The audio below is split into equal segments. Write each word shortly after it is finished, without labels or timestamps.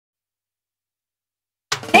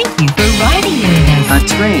you for riding with us. A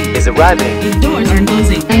train is arriving. The doors are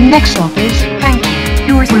closing. The next stop is thank you.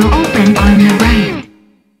 Doors will open on the right.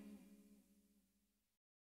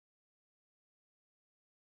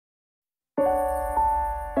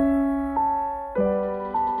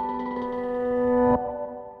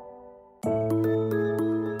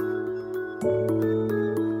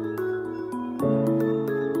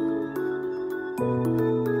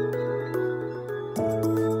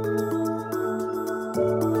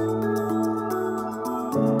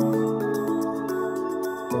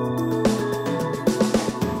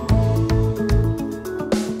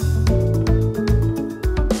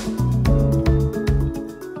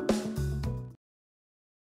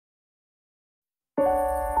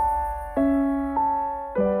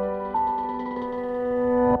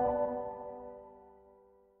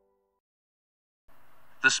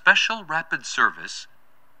 The special rapid service,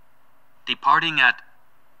 departing at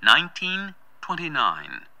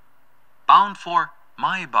 19:29, bound for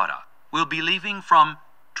Maibara, will be leaving from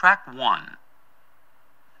track 1.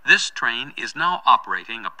 This train is now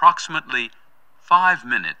operating approximately 5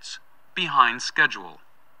 minutes behind schedule.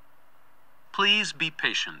 Please be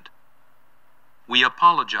patient. We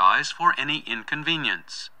apologize for any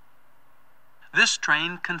inconvenience. This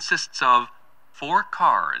train consists of 4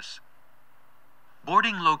 cars.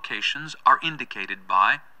 Boarding locations are indicated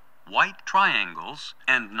by white triangles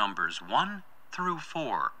and numbers 1 through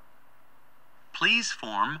 4. Please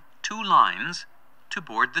form 2 lines to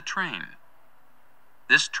board the train.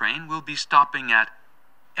 This train will be stopping at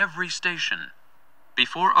every station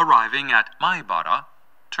before arriving at Maibara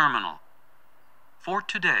Terminal. For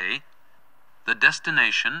today, the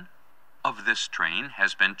destination of this train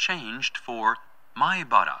has been changed for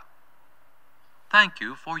Maibara. Thank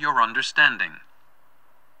you for your understanding.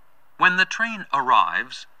 When the train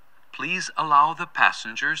arrives, please allow the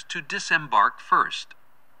passengers to disembark first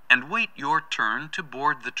and wait your turn to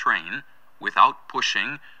board the train without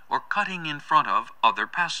pushing or cutting in front of other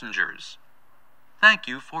passengers. Thank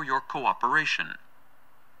you for your cooperation.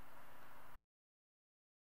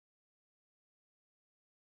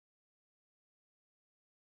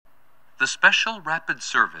 The special rapid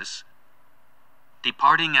service,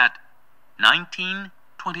 departing at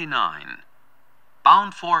 19:29,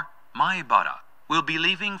 bound for Maibara, will be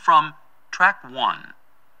leaving from track 1.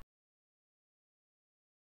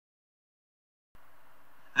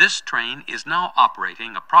 This train is now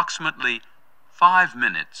operating approximately 5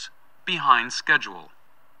 minutes behind schedule.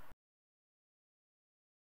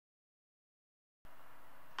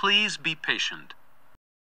 Please be patient.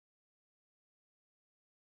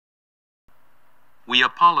 We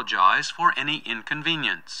apologize for any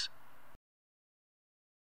inconvenience.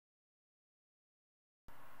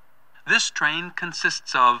 This train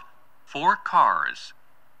consists of 4 cars.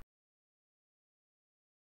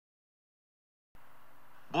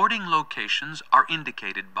 Boarding locations are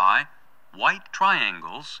indicated by white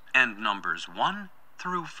triangles and numbers 1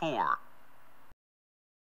 through 4.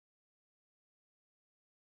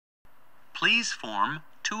 Please form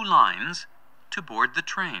 2 lines to board the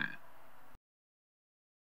train.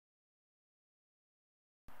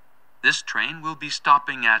 This train will be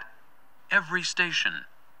stopping at every station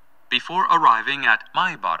before arriving at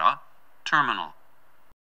Maibara Terminal.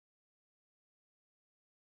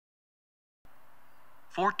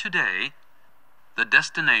 For today, the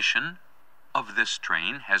destination of this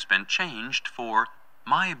train has been changed for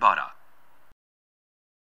Maibara.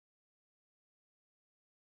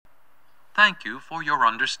 Thank you for your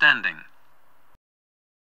understanding.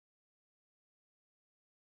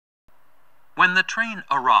 When the train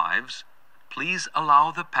arrives, please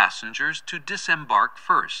allow the passengers to disembark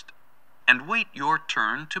first and wait your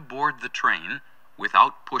turn to board the train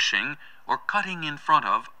without pushing or cutting in front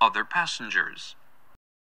of other passengers.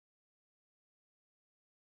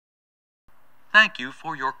 Thank you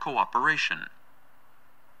for your cooperation.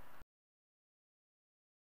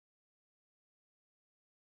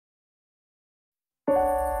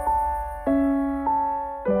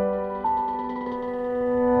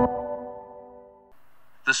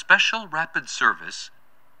 The special rapid service,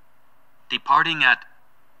 departing at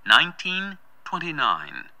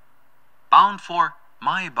 19:29, bound for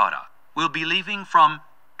Maibara, will be leaving from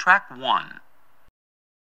track 1.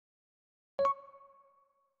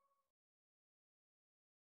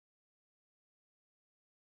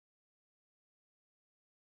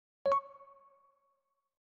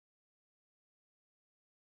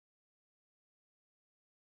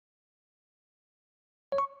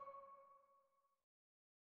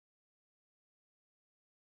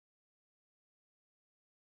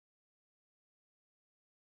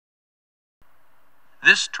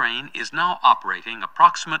 This train is now operating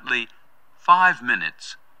approximately 5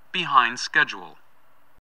 minutes behind schedule.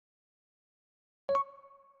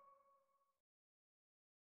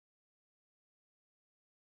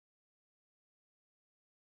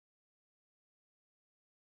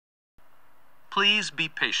 Please be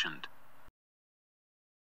patient.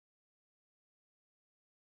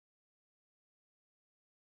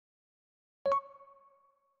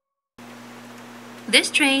 This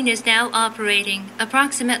train is now operating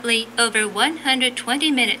approximately over 120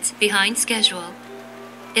 minutes behind schedule.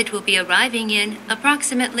 It will be arriving in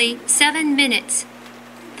approximately 7 minutes.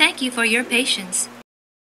 Thank you for your patience.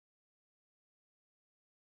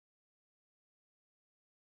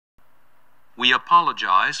 We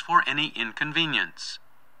apologize for any inconvenience.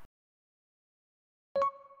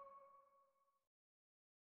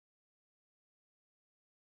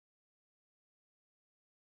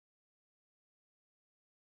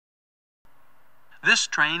 This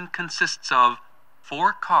train consists of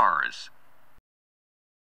 4 cars.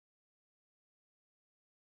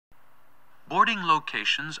 Boarding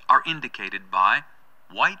locations are indicated by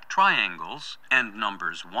white triangles and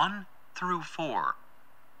numbers 1 through 4.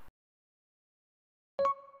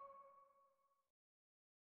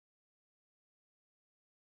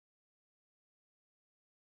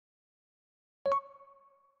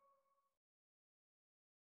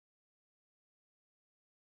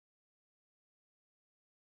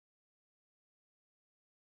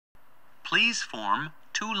 Please form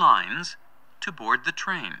 2 lines to board the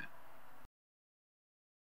train.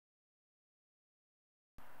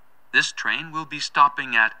 This train will be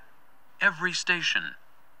stopping at every station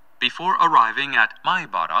before arriving at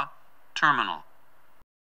Maibara Terminal.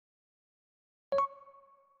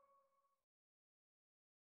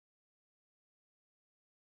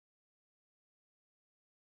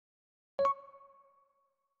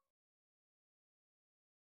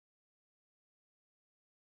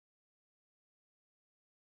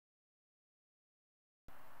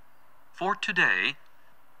 For today,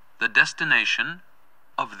 the destination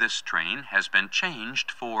of this train has been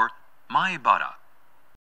changed for Maibara.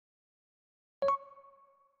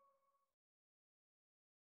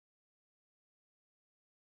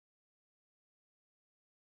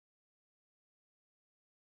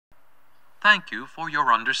 Thank you for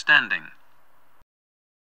your understanding.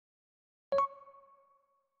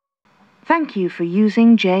 Thank you for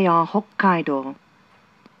using JR Hokkaido.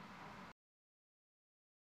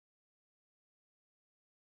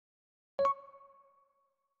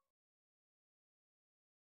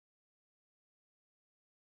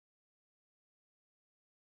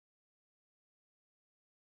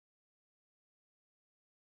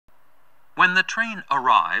 When the train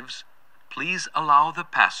arrives, please allow the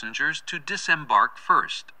passengers to disembark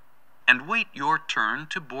first and wait your turn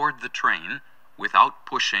to board the train without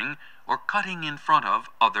pushing or cutting in front of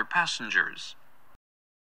other passengers.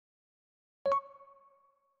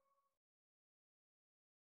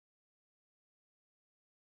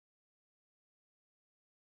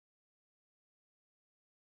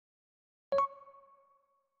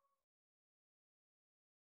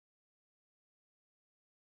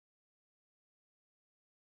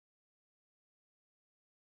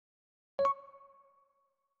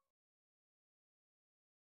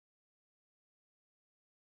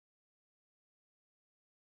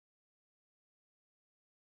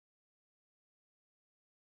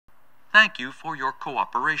 Thank you for your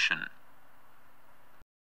cooperation.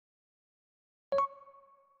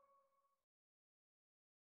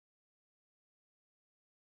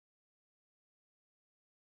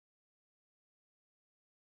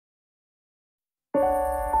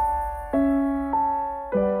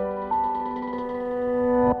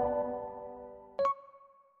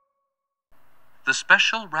 The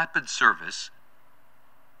special rapid service,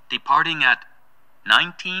 departing at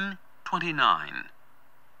 1929,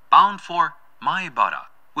 bound for Maibara,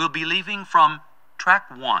 will be leaving from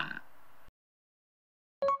track 1.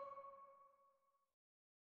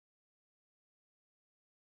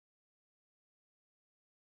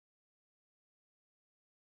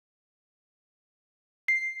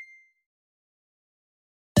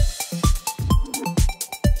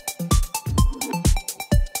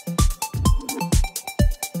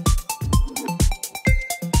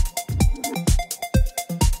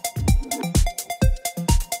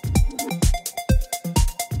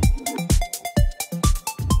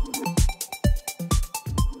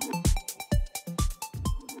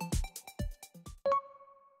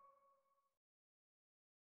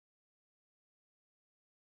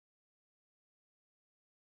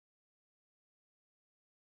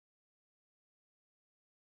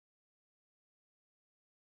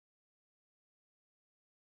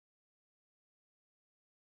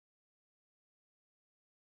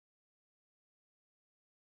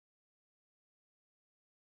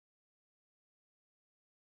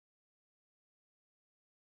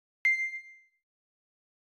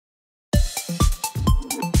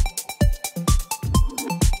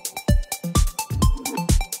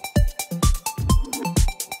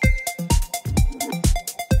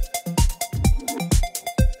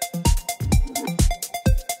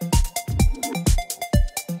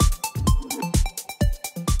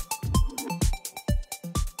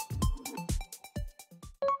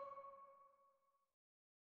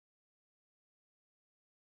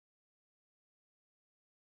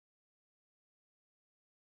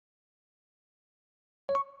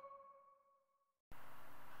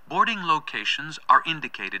 Boarding locations are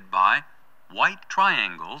indicated by white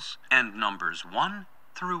triangles and numbers 1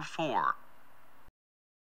 through 4.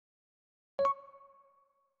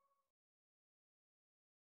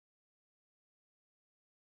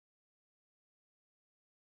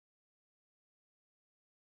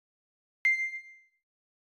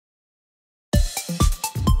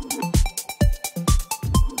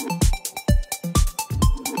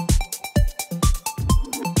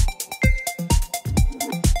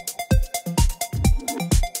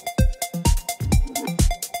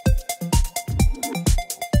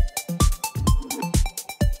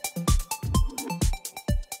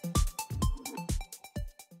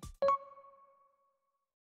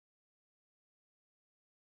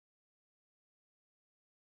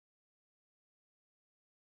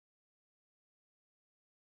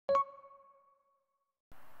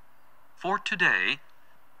 For today,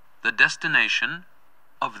 the destination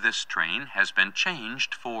of this train has been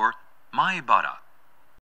changed for Maibara.